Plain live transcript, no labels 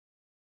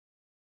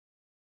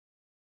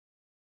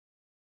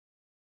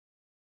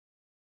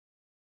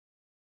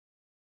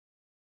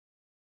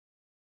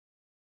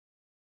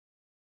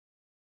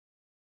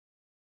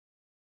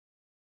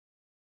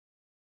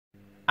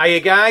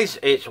Hiya guys,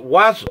 it's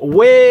Waz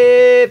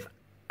with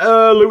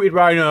a looted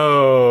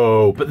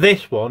Rhino, but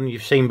this one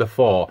you've seen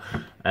before.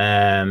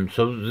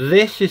 So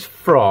this is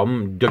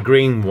from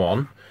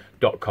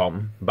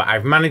thegreenone.com, but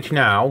I've managed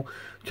now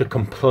to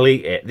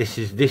complete it.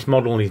 This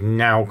model is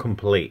now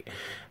complete.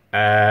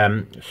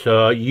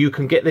 So you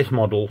can get this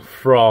model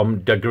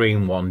from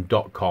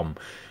thegreenone.com,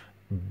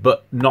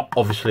 but not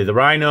obviously the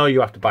Rhino.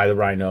 You have to buy the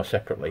Rhino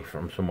separately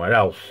from somewhere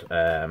else.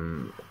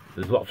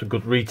 There's lots of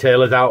good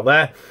retailers out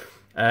there.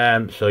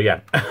 So yeah.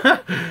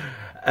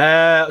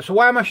 So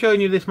why am I showing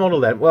you this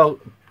model then? Well,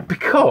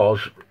 because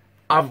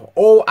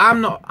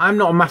I'm not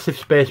a massive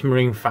Space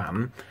Marine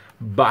fan,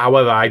 but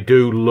however I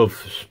do love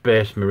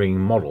Space Marine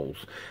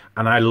models,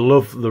 and I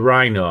love the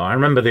Rhino. I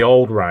remember the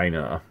old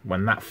Rhino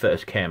when that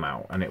first came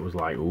out, and it was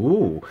like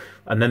ooh,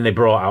 and then they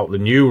brought out the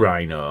new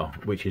Rhino,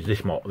 which is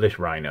this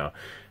Rhino,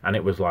 and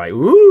it was like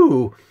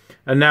ooh,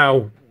 and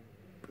now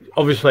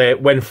obviously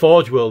when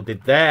Forge World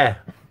did their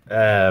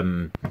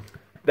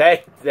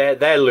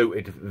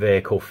looted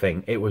vehicle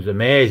thing, it was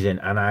amazing,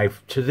 and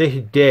to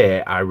this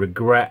day I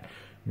regret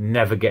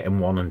never getting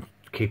one and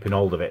keeping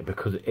hold of it,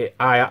 because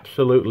I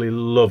absolutely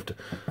loved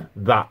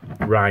that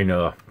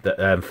Rhino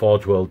that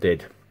Forge World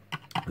did,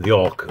 the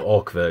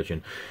orc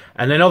version.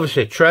 And then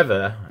obviously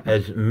Trevor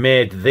has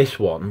made this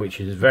one, which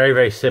is very,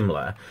 very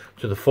similar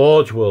to the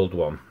Forge World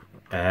one.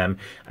 And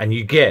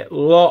you get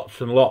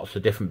lots and lots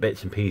of different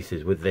bits and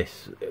pieces with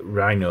this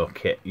Rhino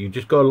kit. You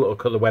just go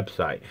look at the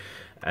website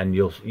and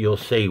you'll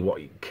see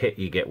what kit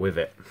you get with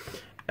it.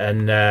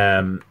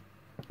 And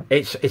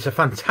it's a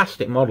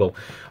fantastic model.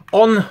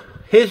 On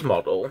his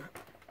model,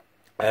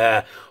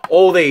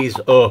 all these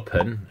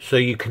open, so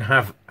you can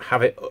have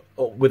it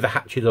with the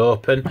hatches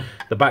open,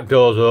 the back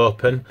doors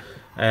open.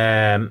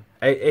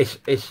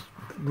 It's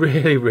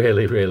really,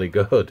 really, really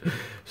good.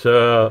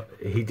 So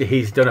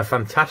he's done a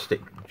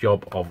fantastic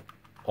job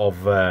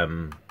of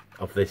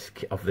this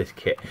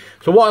kit.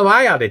 So what have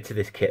I added to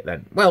this kit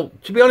then? Well,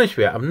 to be honest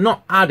with you, I've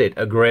not added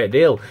a great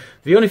deal.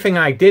 The only thing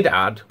I did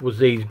add was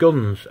these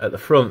guns at the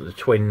front, the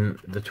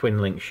twin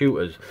link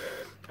shooters,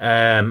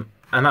 and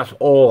that's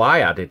all I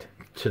added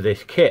to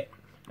this kit.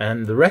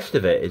 And the rest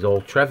of it is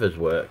all Trevor's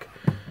work,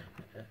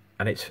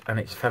 and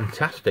it's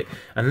fantastic.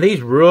 And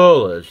these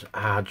rollers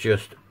are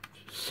just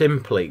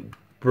simply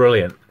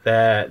brilliant.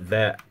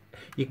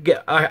 You can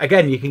get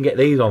you can get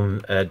these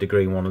on the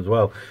green one as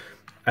well.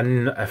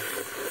 And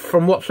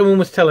from what someone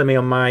was telling me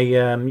on my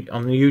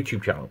on the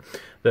YouTube channel,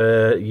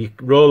 the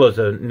rollers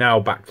are now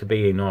back to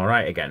being all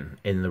right again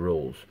in the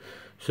rules.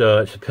 So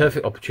it's a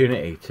perfect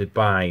opportunity to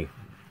buy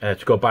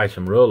go buy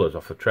some rollers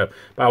off of Trev.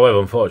 But however,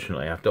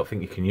 unfortunately, I don't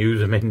think you can use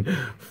them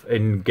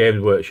in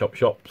Games Workshop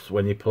shops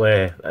when you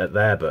play at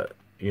there. But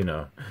you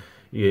know,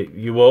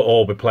 you won't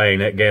all be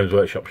playing at Games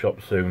Workshop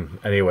shops soon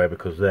anyway,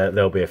 because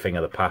they'll be a thing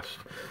of the past.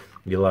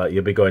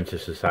 You'll be going to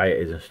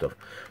societies and stuff.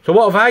 So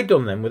what have I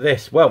done then with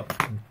this? Well,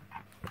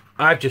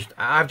 I've just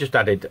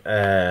added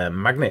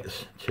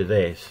magnets to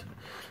this.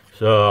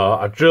 So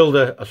I drilled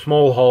a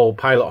small hole,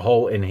 pilot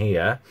hole in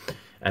here,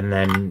 and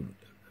then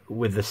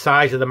with the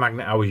size of the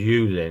magnet I was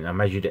using, I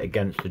measured it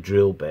against the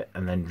drill bit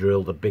and then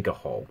drilled a bigger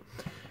hole.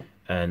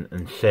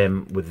 And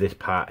same with this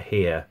part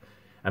here.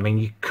 I mean,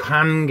 you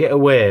can get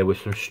away with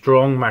some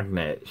strong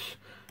magnets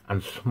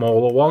and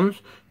smaller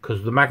ones,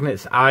 because the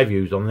magnets I've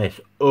used on this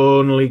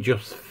only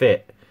just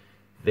fit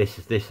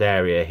this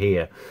area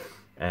here.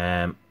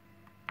 I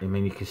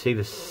mean, you can see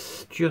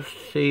just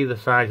see the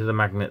size of the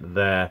magnet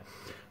there.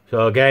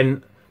 So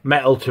again,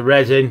 metal to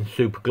resin,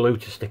 super glue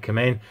to stick them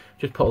in.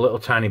 Just put a little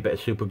tiny bit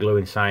of super glue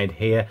inside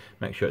here.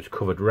 Make sure it's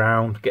covered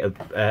round. Get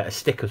a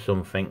stick or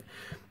something.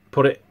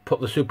 Put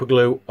the super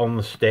glue on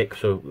the stick.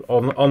 So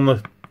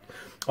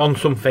on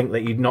something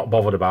that you're not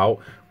bothered about.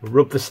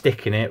 Rub the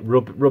stick in it.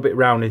 Rub it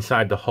round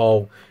inside the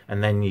hole,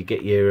 and then you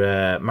get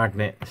your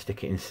magnet.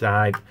 Stick it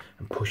inside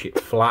and push it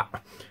flat.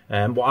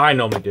 What I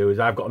normally do is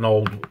I've got an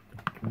old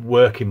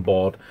working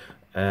board,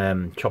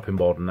 chopping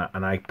board and that,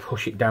 and I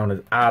push it down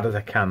as hard as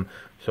I can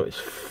so it's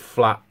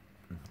flat,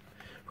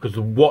 because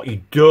what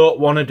you don't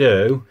want to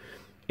do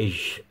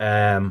is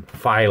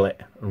file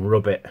it and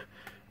rub it,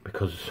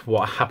 because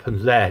what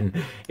happens then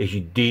is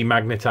you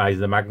demagnetize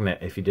the magnet,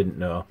 if you didn't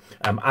know.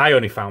 I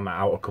only found that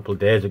out a couple of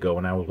days ago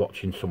when I was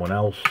watching someone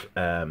else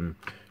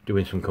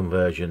doing some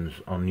conversions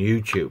on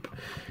YouTube,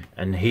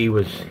 and he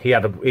was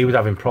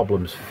having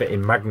problems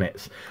fitting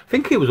magnets. I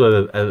think it was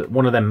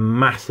one of them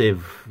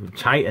massive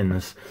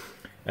Titans,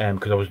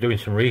 because I was doing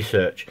some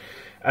research,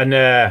 and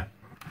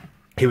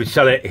he was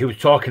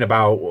talking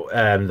about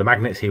the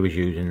magnets he was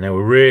using. They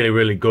were really,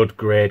 really good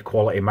grade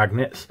quality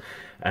magnets.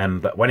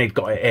 But when he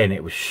got it in,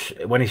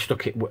 when he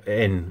stuck it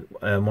in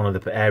one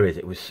of the areas,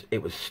 it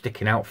was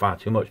sticking out far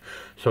too much.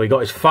 So he got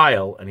his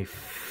file and he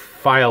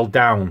filed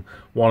down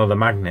one of the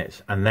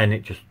magnets, and then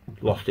it just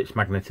lost its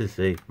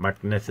magneticity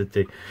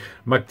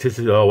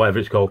or whatever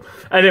it's called.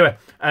 Anyway,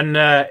 and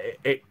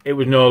it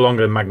was no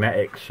longer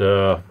magnetic.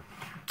 So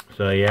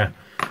yeah.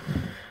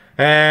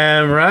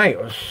 Right.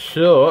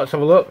 So let's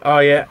have a look. Oh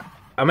yeah.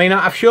 I mean,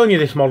 I've shown you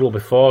this model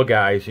before,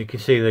 guys. You can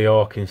see the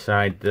Orc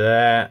inside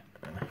there.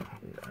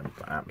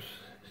 Perhaps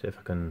see if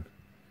I can.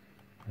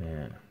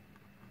 Yeah.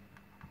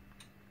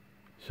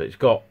 So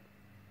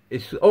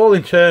it's all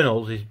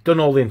internals. He's done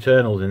all the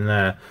internals in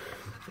there.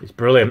 It's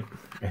brilliant.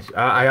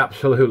 I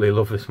absolutely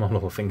love this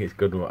model. I think it's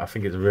good. I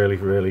think it's a really,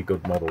 really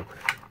good model.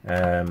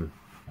 And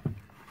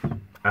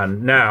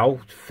now,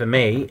 for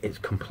me, it's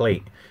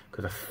complete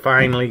because I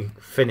finally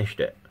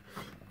finished it.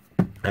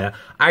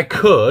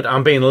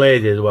 I'm being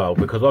lazy as well,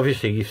 because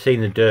obviously you've seen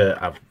the dirt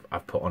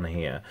I've put on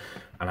here,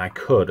 and I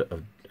could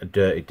have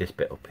dirtied this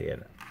bit up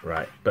here,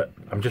 right? But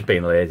I'm just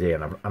being lazy,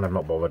 and I'm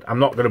not bothered. I'm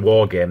not going to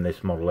war game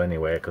this model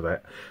anyway, because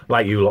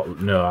like you lot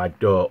know, I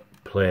don't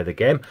play the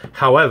game.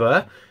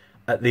 However,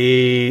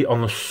 the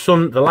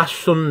last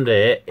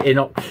Sunday in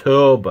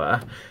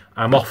October,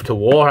 I'm off to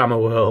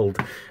Warhammer World,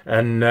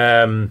 and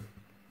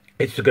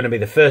it's going to be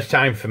the first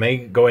time for me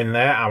going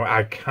there.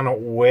 I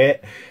cannot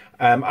wait.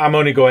 I'm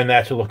only going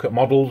there to look at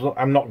models.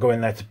 I'm not going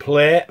there to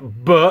play,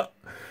 but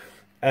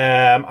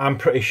I'm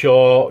pretty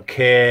sure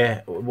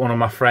Kay, one of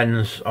my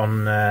friends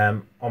on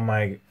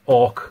my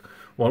Orc,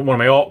 one of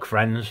my Orc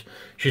friends,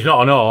 she's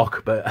not an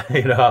Orc, but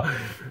you know,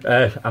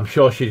 I'm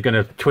sure she's going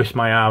to twist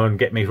my arm and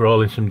get me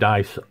rolling some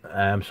dice.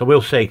 So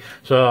we'll see.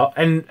 So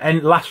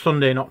and last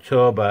Sunday in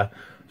October,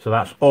 so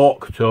that's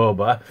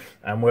October,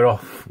 and we're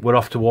off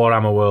to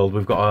Warhammer World.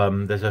 We've got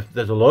there's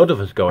a load of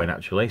us going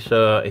actually.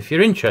 So if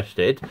you're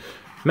interested,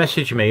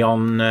 message me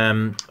on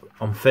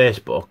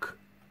Facebook,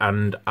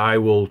 and I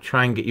will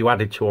try and get you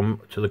added to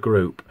the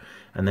group,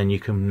 and then you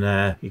can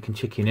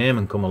check your name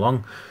and come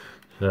along.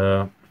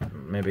 So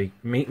maybe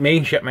meet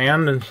me, shake my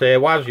hand, and say,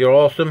 "Waz, you're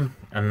awesome,"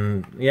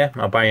 and yeah,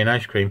 I'll buy you an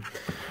ice cream.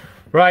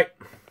 Right,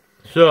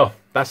 so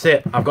that's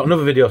it. I've got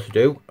another video to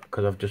do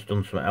because I've just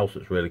done something else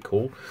that's really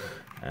cool.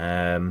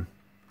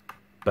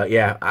 But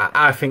yeah,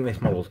 I think this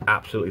model's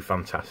absolutely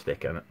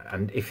fantastic,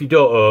 and if you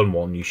don't own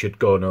one, you should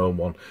go and own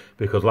one,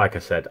 because like I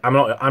said, I'm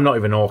not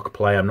even Orc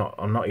player.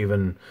 I'm not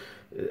even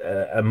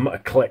a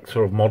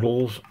collector of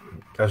models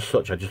as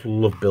such. I just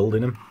love building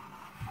them.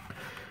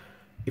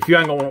 If you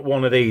ain't got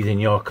one of these in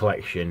your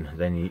collection,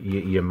 then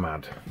you're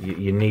mad.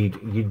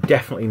 You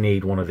definitely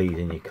need one of these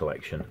in your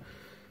collection,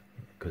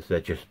 because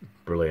they're just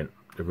brilliant.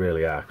 They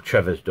really are.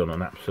 Trevor's done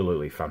an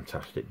absolutely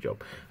fantastic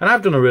job, and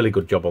I've done a really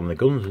good job on the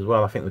guns as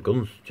well. I think the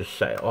guns just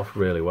set it off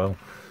really well.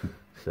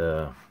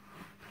 So,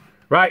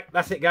 right,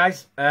 that's it,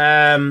 guys.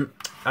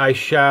 I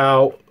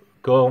shall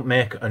go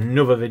make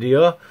another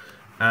video,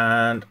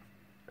 and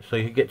so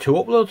you get 2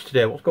 uploads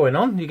today. What's going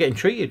on? You're getting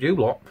treated, you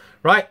lot.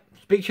 Right,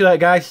 speak to you later,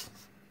 guys.